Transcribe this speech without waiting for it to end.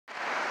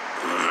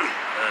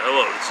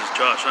This is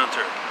Josh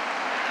Hunter,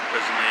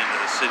 presently in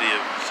the city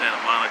of Santa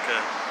Monica,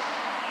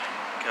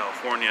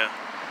 California,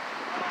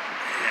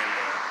 and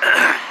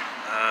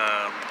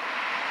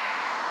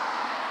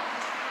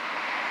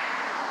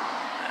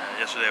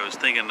yesterday I was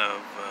thinking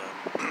of,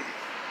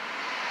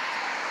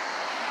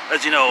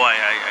 as you know,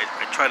 I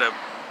try to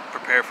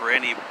prepare for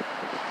anything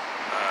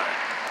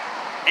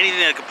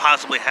that could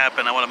possibly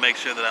happen. I want to make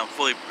sure that I'm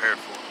fully prepared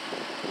for.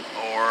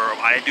 Or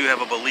I do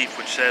have a belief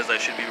which says I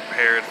should be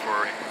prepared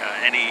for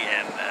any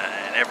and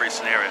every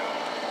scenario,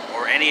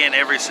 or any and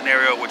every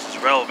scenario which is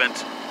relevant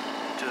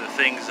to the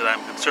things that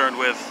I'm concerned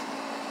with,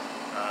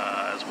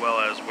 as well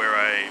as where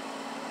I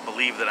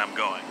believe that I'm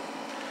going.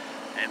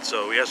 And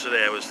so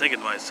yesterday I was thinking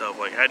to myself,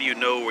 like, how do you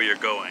know where you're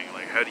going?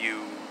 Like, how do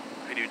you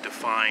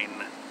define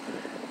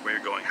where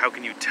you're going? How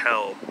can you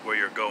tell where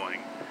you're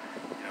going?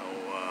 You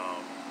know,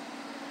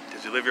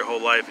 because you live your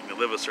whole life and you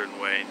live a certain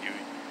way, and you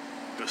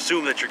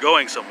assume that you're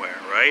going somewhere,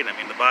 right? I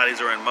mean, the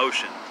bodies are in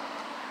motion,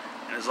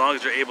 and as long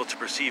as you're able to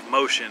perceive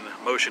motion,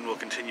 motion will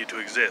continue to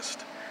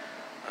exist.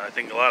 I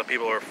think a lot of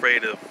people are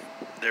afraid of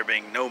there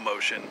being no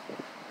motion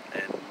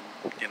and,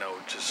 you know,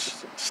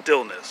 just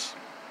stillness.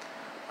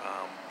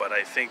 But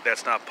I think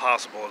that's not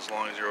possible as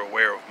long as you're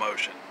aware of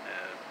motion.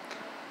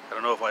 I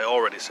don't know if I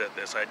already said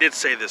this. I did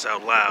say this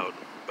out loud,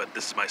 but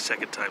this is my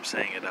second time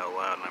saying it out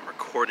loud, and I'm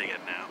recording it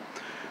now.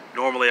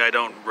 Normally I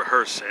don't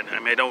rehearse, and I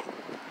mean, I don't,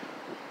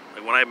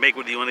 like, when I make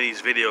one of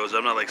these videos,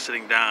 I'm not like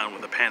sitting down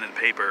with a pen and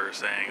paper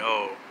saying,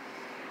 oh,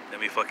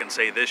 let me fucking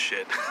say this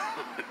shit.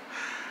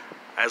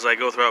 As I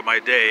go throughout my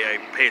day, I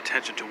pay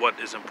attention to what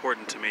is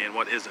important to me and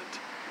what isn't.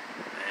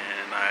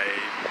 And I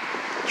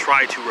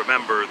try to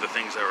remember the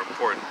things that are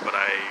important, but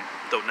I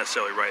don't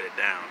necessarily write it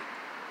down.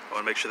 I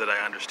want to make sure that I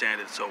understand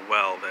it so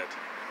well that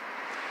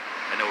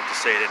I know what to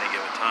say at any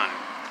given time.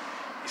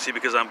 You see,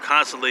 because I'm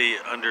constantly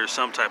under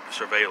some type of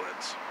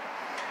surveillance.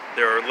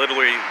 There are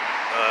literally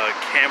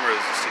cameras,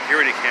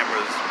 security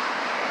cameras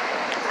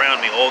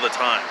around me all the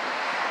time.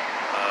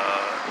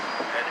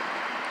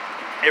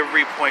 At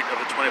every point of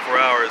the 24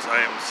 hours,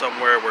 I am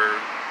somewhere where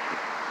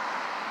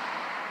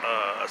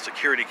a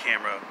security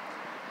camera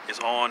is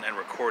on and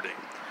recording.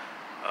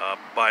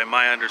 By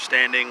my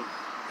understanding,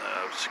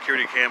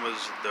 security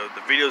cameras, the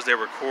videos they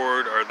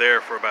record are there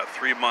for about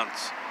 3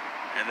 months,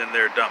 and then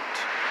they're dumped.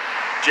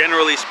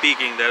 Generally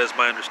speaking, that is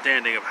my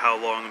understanding of how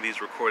long these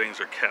recordings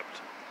are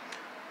kept.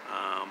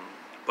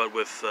 But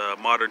with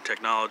modern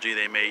technology,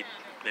 they may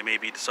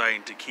be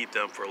deciding to keep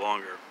them for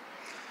longer.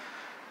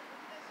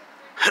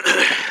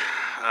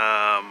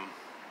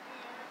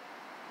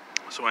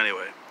 So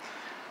anyway,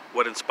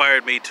 what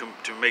inspired me to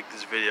make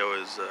this video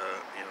is,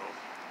 you know,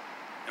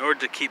 in order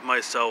to keep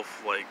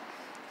myself like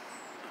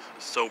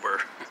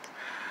sober,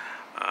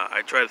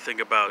 I try to think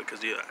about,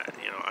 because you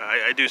know,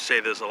 I do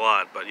say this a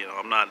lot, but you know,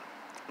 I'm not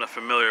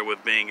familiar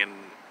with being in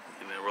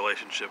a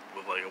relationship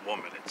with like a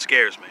woman. It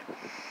scares me.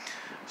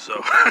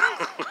 So, I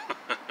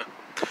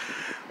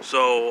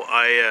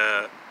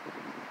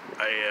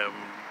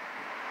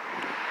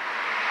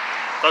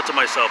thought to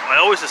myself, I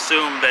always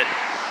assume that,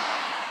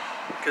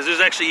 because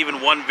there's actually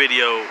even one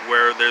video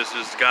where there's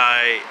this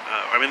guy,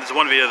 there's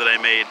one video that I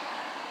made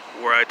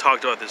where I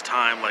talked about this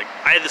time, like,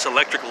 I had this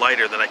electric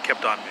lighter that I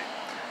kept on me,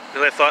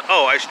 because I thought,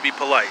 oh, I should be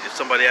polite. If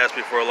somebody asked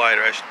me for a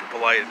lighter, I should be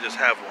polite and just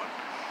have one.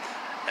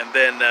 And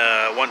then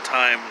one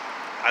time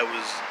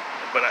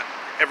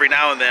every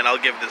now and then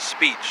I'll give this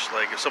speech,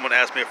 like if someone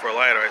asks me for a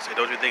lighter, I say,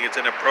 don't you think it's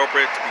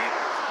inappropriate to be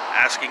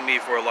asking me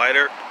for a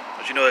lighter?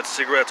 Don't you know that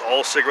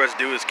all cigarettes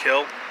do is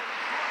kill?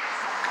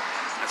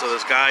 And so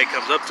this guy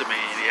comes up to me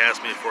and he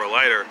asks me for a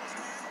lighter.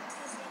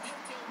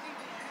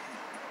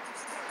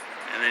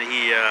 And then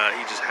he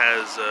just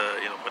has,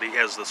 you know, but he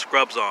has the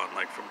scrubs on,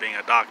 like from being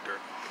a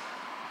doctor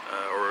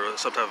or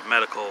some type of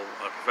medical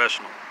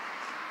professional.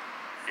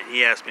 And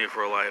he asked me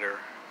for a lighter.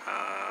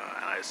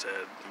 And I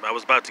said, I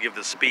was about to give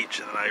this speech,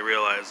 and then I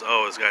realized,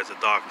 oh, this guy's a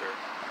doctor.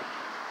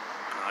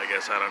 I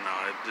guess, I don't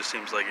know, it just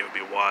seems like it would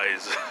be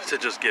wise to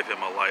just give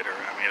him a lighter.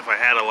 I mean, if I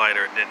had a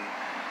lighter and didn't,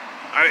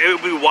 it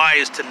would be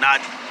wise to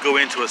not go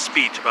into a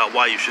speech about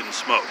why you shouldn't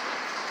smoke.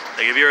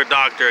 Like, if you're a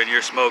doctor and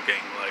you're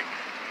smoking, like,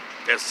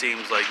 that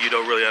seems like you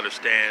don't really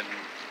understand,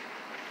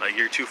 like,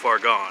 you're too far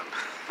gone.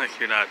 Like,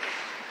 like,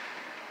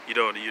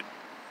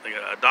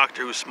 a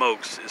doctor who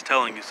smokes is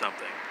telling you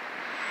something.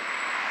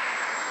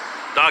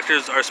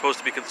 Doctors are supposed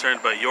to be concerned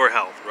about your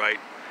health, right?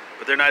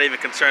 But they're not even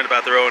concerned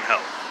about their own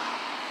health.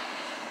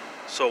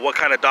 So what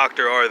kind of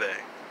doctor are they?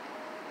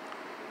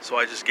 So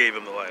I just gave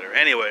him the lighter.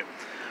 Anyway,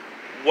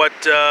 but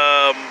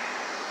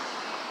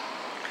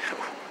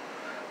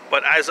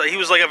he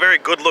was like a very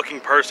good-looking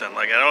person.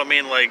 Like, I don't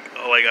mean like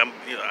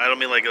I don't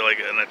mean like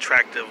an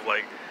attractive,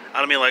 like, I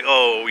don't mean like,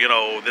 oh, you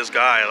know, this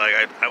guy,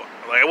 like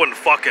I wouldn't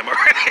fuck him or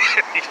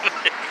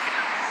anything.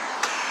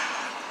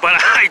 But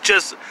I'm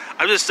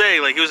just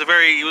saying, like, he was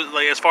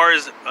like, as far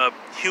as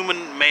human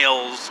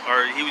males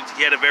are, he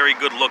had a very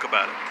good look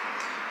about him.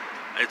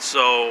 And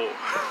so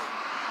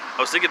I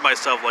was thinking to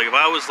myself, like, if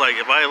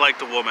I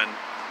liked a woman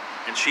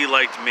and she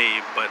liked me,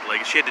 but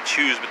like she had to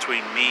choose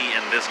between me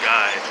and this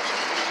guy,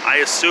 I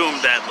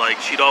assumed that like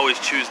she'd always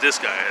choose this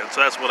guy, and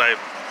so that's what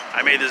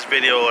I made this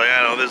video. Like,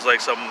 I don't know, this is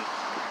like some,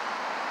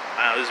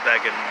 I don't know, this is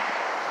back in,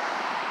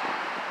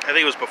 I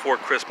think it was before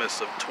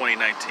Christmas of 2019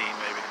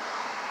 maybe.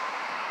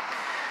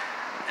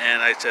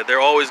 And I said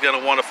they're always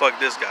gonna want to fuck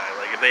this guy.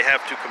 Like if they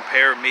have to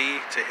compare me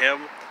to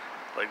him,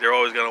 like they're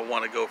always gonna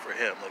want to go for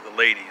him, like the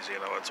ladies, you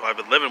know. And so I've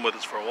been living with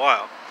this for a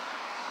while.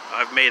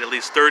 I've made at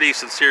least 30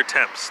 sincere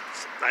attempts.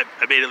 I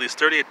made at least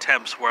 30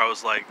 attempts where I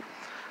was like,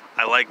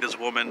 I like this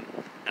woman,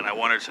 and I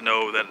want her to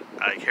know that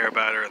I care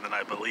about her, and that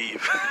I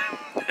believe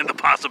in the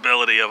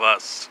possibility of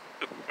us.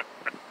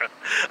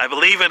 I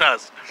believe in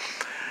us.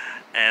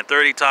 And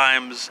 30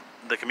 times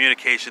the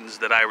communications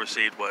that I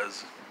received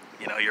was,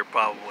 you know, you're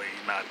probably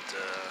not,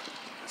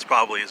 this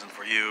probably isn't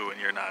for you, and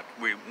you're not,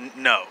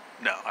 no,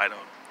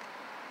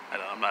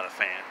 I'm not a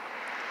fan.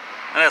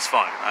 And that's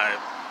fine.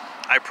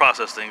 I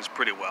process things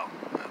pretty well,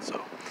 and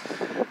so.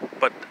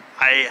 But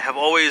I have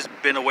always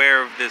been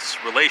aware of this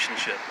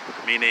relationship,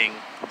 meaning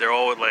they're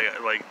all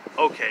like,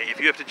 okay, if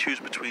you have to choose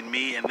between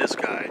me and this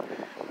guy,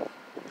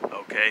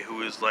 okay,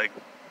 who is like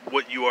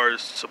what you are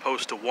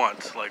supposed to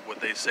want, like what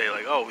they say,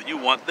 like, oh, you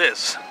want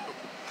this.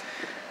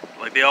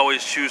 Like they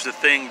always choose the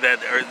thing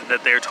that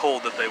they're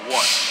told that they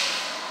want,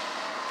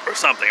 or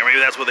something, or maybe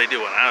that's what they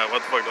do. And I don't know,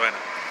 what the fuck do I know?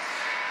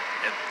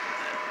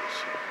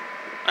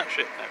 Oh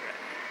shit, okay.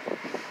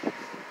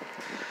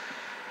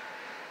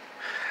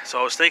 So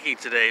I was thinking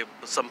today,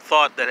 some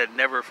thought that had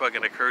never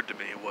fucking occurred to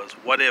me was,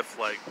 what if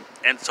like,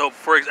 and so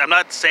I'm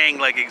not saying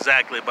like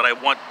exactly, but I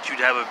want you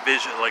to have a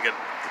vision, like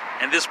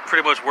and this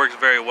pretty much works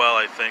very well,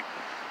 I think.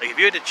 Like if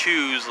you had to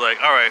choose, like,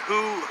 all right,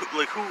 who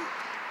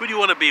do you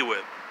want to be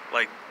with?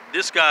 Like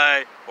this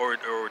guy or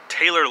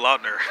Taylor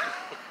Lautner?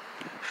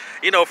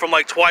 You know, from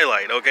like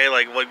Twilight, okay?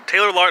 Like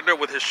Taylor Lautner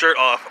with his shirt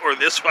off, or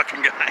this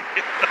fucking guy.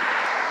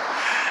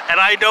 And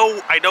I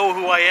know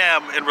who I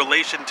am in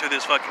relation to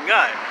this fucking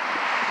guy.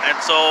 And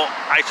so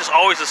I just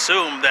always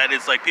assume that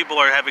it's like people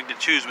are having to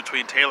choose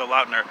between Taylor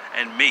Lautner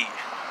and me,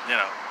 you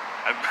know.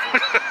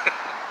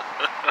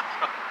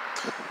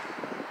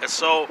 And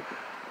so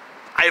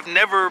I've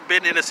never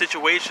been in a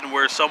situation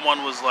where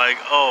someone was like,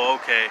 oh,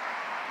 okay,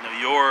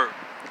 you know,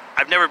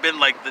 I've never been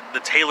like the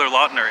Taylor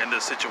Lautner in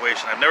this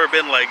situation. I've never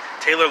been like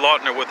Taylor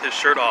Lautner with his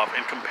shirt off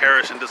in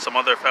comparison to some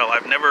other fella.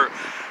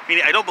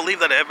 I don't believe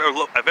that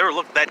I've ever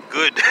looked that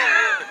good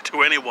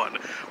to anyone,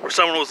 where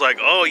someone was like,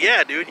 oh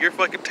yeah, dude, you're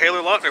fucking Taylor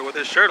Lautner with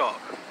his shirt off.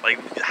 Like,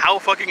 how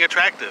fucking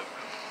attractive.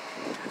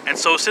 And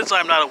so since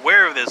I'm not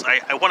aware of this,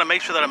 I want to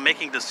make sure that I'm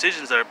making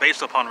decisions that are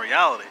based upon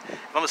reality.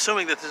 If I'm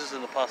assuming that this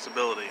isn't a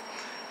possibility,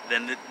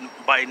 then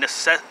by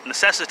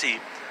necessity,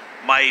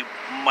 my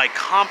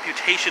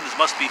computations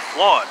must be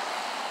flawed.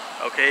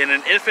 Okay, in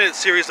an infinite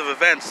series of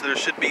events, there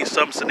should be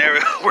some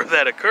scenario where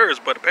that occurs,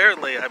 but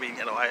apparently, I mean,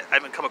 you know, I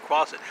haven't come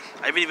across it.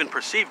 I haven't even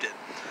perceived it,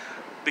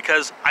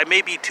 because I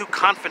may be too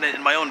confident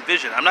in my own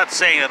vision. I'm not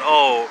saying that,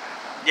 oh,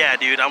 yeah,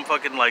 dude, I'm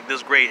fucking like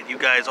this great, and you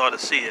guys ought to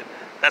see it.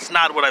 That's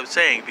not what I'm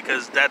saying,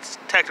 because that's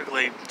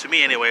technically, to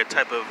me anyway, a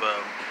type of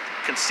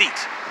conceit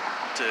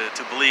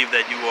to believe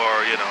that you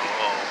are, you know,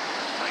 oh,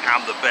 like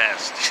I'm the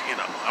best, you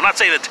know. I'm not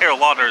saying that Taylor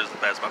Lautner is the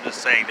best, but I'm just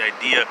saying the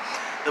idea,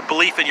 the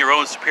belief in your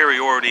own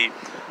superiority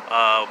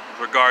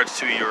regards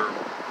to your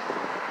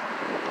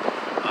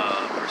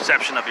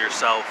perception of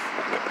yourself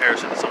in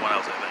comparison to someone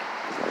else, I think.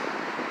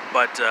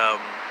 But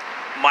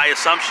my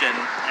assumption,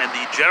 and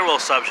the general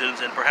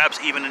assumptions, and perhaps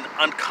even an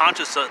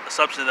unconscious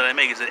assumption that I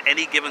make, is that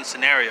any given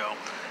scenario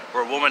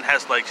where a woman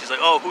has like, she's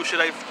like, oh, who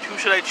should I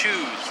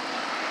choose?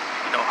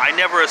 You know, I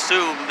never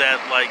assume that,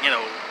 like, you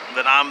know,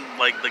 that I'm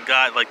like the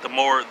guy, like the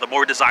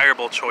more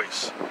desirable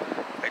choice.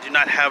 I do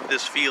not have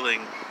this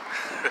feeling,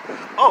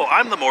 oh,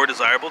 I'm the more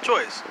desirable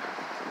choice.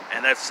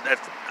 And that's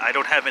I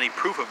don't have any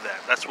proof of that.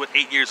 That's what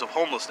 8 years of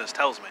homelessness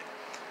tells me.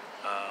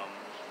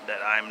 That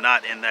I'm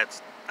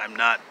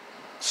not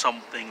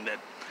something that,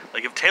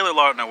 like if Taylor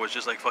Lautner was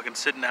just like fucking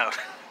sitting out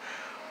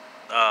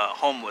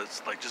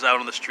homeless, like just out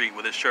on the street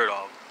with his shirt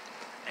off,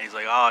 and he's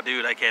like, oh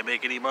dude, I can't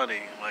make any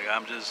money, like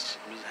I'm just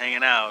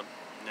hanging out,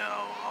 you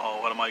know, oh,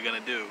 what am I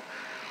gonna do?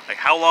 Like,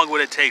 how long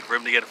would it take for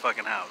him to get a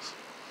fucking house?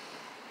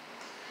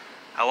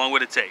 How long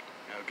would it take?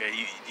 Okay,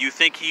 you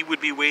think he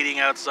would be waiting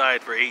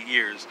outside for 8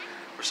 years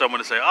for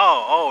someone to say,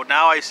 oh,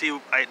 now I see,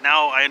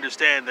 now I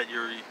understand that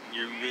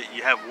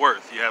you have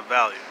worth, you have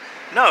value?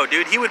 No,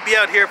 dude, he would be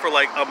out here for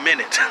like a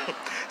minute,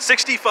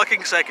 60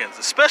 fucking seconds,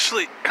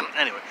 especially,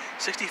 anyway,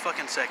 60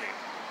 fucking seconds,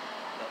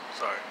 no,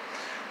 sorry,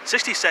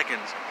 60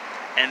 seconds,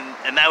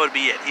 and that would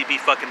be it. He'd be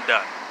fucking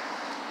done.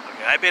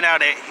 Okay, I've been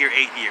out here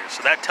 8 years,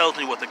 so that tells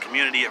me what the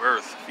community of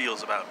Earth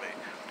feels about me.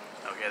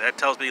 Okay, that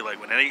tells me, like,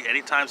 when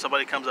anytime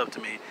somebody comes up to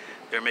me,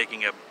 they're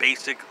making a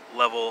basic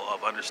level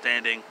of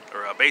understanding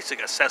or a basic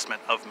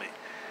assessment of me.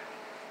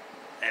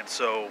 And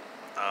so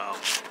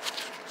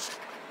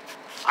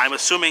I'm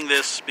assuming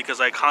this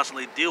because I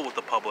constantly deal with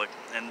the public,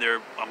 and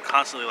I'm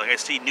constantly, like, I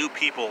see new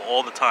people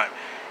all the time.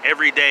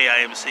 Every day I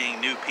am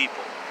seeing new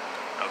people.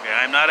 Okay,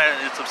 I'm not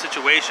in some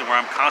situation where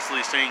I'm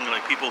constantly seeing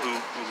like people who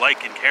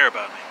like and care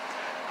about me.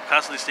 I'm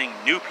constantly seeing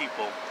new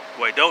people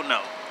who I don't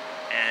know,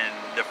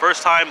 And the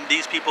first time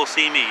these people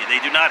see me, they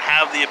do not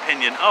have the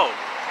opinion, oh,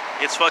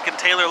 it's fucking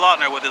Taylor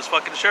Lautner with his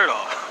fucking shirt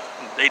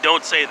off. They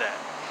don't say that.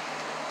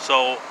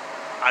 So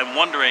I'm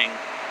wondering,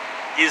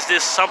 is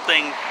this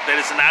something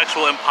that is an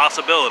actual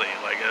impossibility?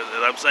 Like,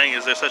 as I'm saying,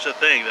 is there such a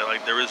thing that,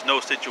 like, there is no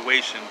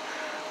situation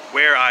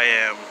where I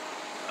am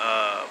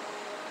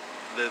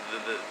the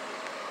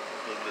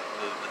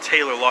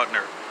Taylor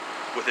Lautner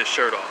with his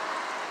shirt off,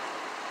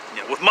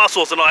 you know, with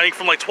muscles and all, I think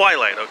from like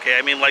Twilight, okay?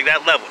 I mean, like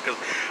that level, because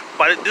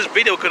this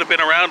video could have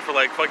been around for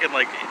like fucking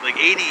like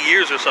 80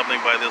 years or something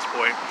by this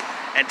point.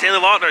 And Taylor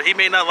Lautner, he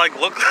may not like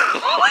look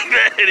like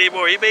that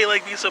anymore. He may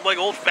like be some like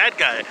old fat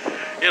guy,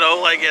 you know,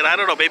 like, and I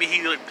don't know, maybe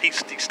he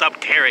stopped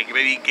caring,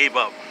 maybe he gave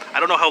up. I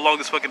don't know how long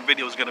this fucking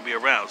video is gonna be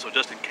around, so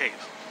just in case.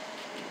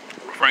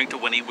 Referring to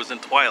when he was in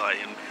Twilight,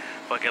 and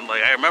fucking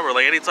like, I remember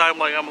like anytime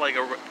like I'm like,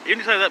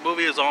 anytime that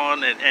movie is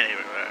on, and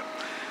anyway,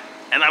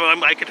 and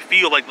I could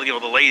feel like, you know,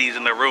 the ladies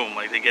in the room,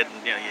 like they get,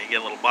 you know, you get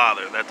a little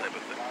bothered, that type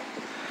of thing.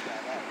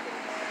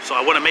 So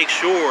I want to make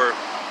sure,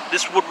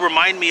 this would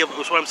remind me of,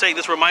 so I'm saying,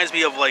 this reminds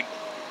me of like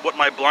what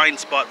my blind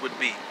spot would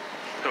be.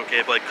 Okay,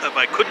 if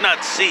I could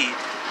not see,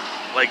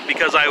 like,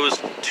 because I was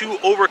too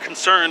over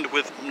concerned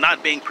with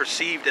not being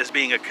perceived as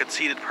being a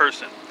conceited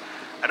person.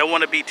 I don't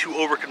want to be too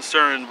over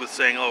concerned with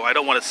saying, oh, I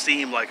don't want to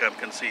seem like I'm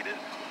conceited.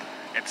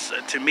 It's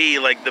to me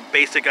like the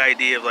basic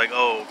idea of like,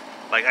 oh,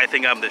 like I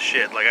think I'm the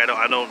shit. Like I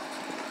don't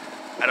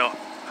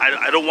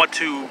want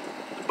to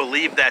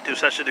believe that to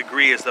such a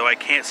degree as though I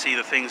can't see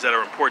the things that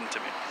are important to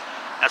me.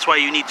 That's why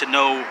you need to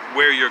know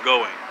where you're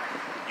going.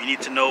 You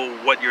need to know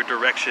what your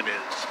direction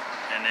is.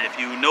 And if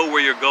you know where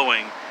you're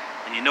going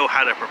and you know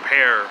how to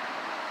prepare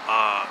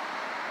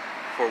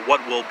for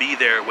what will be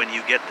there when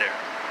you get there,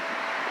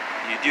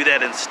 you do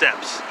that in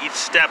steps. Each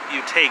step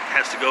you take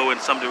has to go in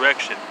some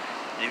direction.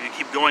 And if you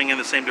keep going in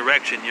the same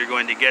direction, you're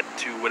going to get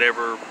to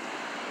whatever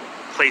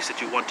place that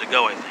you want to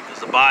go, I think,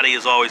 because the body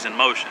is always in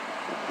motion.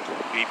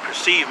 We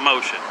perceive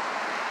motion.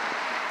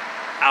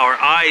 Our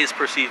eyes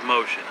perceive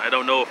motion. I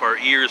don't know if our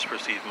ears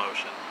perceive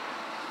motion,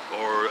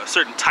 or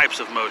certain types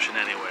of motion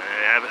anyway.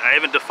 I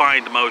haven't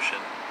defined motion,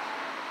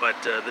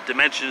 but the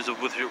dimensions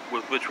with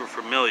which we're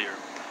familiar.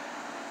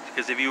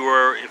 Because if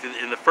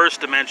in the first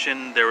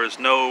dimension, there is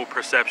no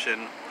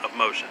perception of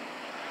motion.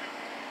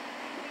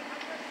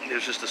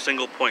 There's just a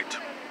single point.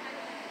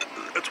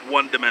 That's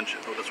one dimension.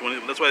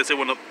 That's why I say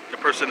when a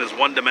person is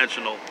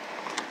one-dimensional,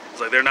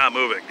 it's like they're not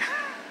moving.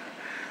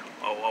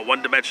 A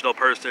one-dimensional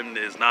person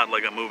is not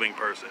like a moving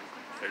person.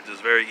 They're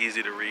just very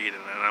easy to read,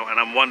 and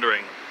I'm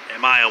wondering,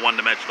 am I a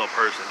one-dimensional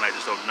person and I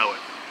just don't know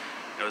it?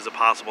 You know, is it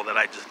possible that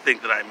I just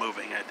think that I'm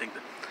moving? I think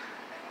that,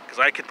 because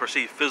I can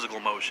perceive physical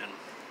motion,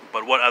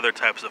 but what other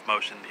types of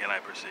motion can I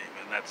perceive?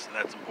 And that's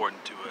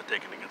important to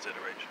take into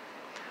consideration.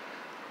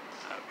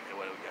 Okay,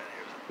 what do we got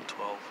here? Is it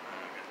 12?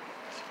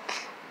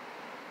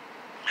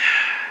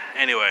 Okay.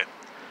 Anyway,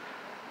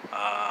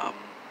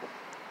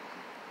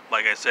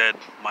 like I said,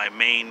 my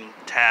main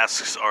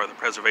tasks are the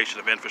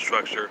preservation of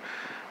infrastructure,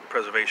 the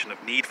preservation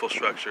of needful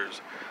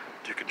structures,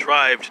 to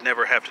contrive to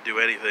never have to do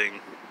anything,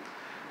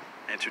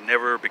 and to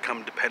never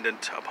become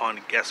dependent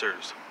upon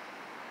guessers.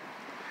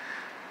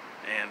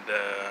 And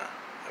I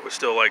would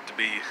still like to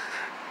be,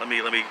 let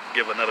me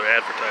give another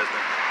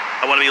advertisement.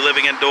 I want to be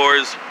living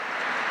indoors.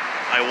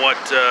 I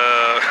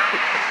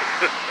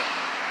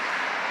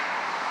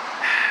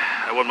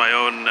want my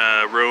own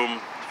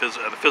room, the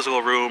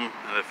physical room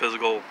and a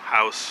physical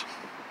house.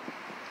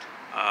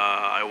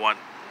 I want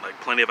like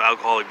plenty of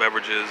alcoholic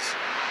beverages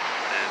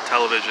and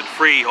television,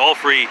 free, all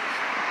free,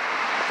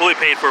 fully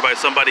paid for by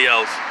somebody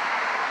else.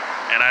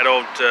 And I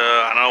don't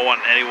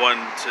want anyone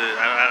to.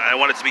 I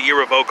want it to be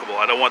irrevocable.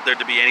 I don't want there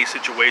to be any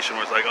situation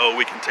where it's like, oh,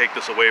 we can take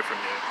this away from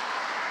you.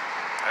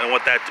 I don't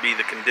want that to be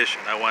the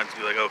condition. I want it to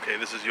be like, okay,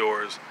 this is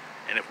yours,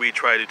 and if we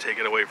try to take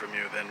it away from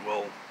you, then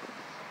we're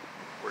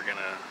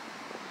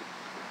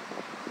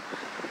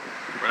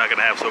not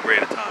gonna have so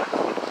great a time.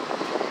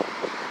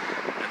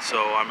 And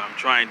so I'm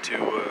trying to.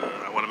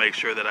 I want to make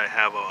sure that I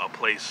have a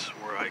place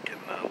where I can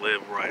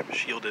live, where I'm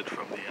shielded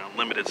from the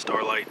unlimited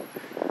starlight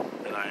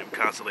that I am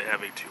constantly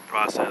having to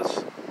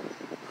process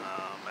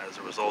as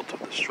a result of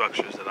the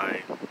structures that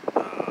I,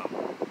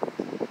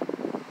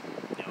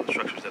 the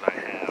structures that I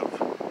have,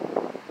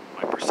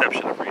 my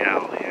perception of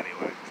reality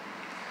anyway.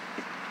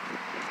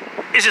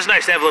 It's just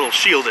nice to have a little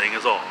shielding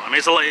is all. I mean,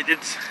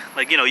 it's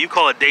like, you know, you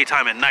call it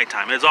daytime and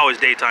nighttime, and it's always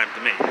daytime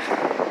to me.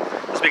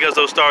 Just because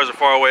those stars are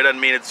far away doesn't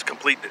mean it's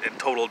complete and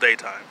total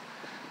daytime.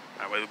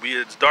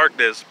 It's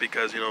darkness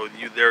because, you know,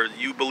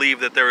 you believe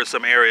that there is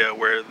some area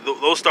where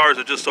those stars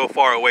are just so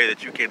far away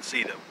that you can't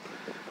see them.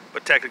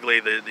 But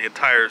technically, the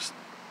entire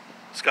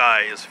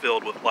sky is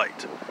filled with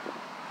light.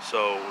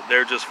 So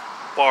they're just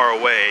far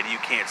away and you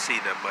can't see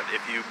them. But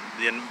if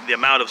the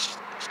amount of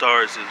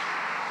stars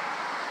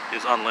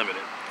is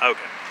unlimited.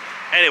 Okay.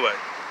 Anyway,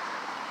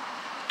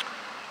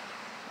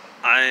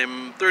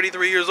 I'm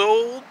 33 years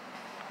old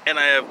and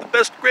I have the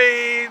best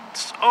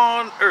grades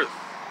on Earth.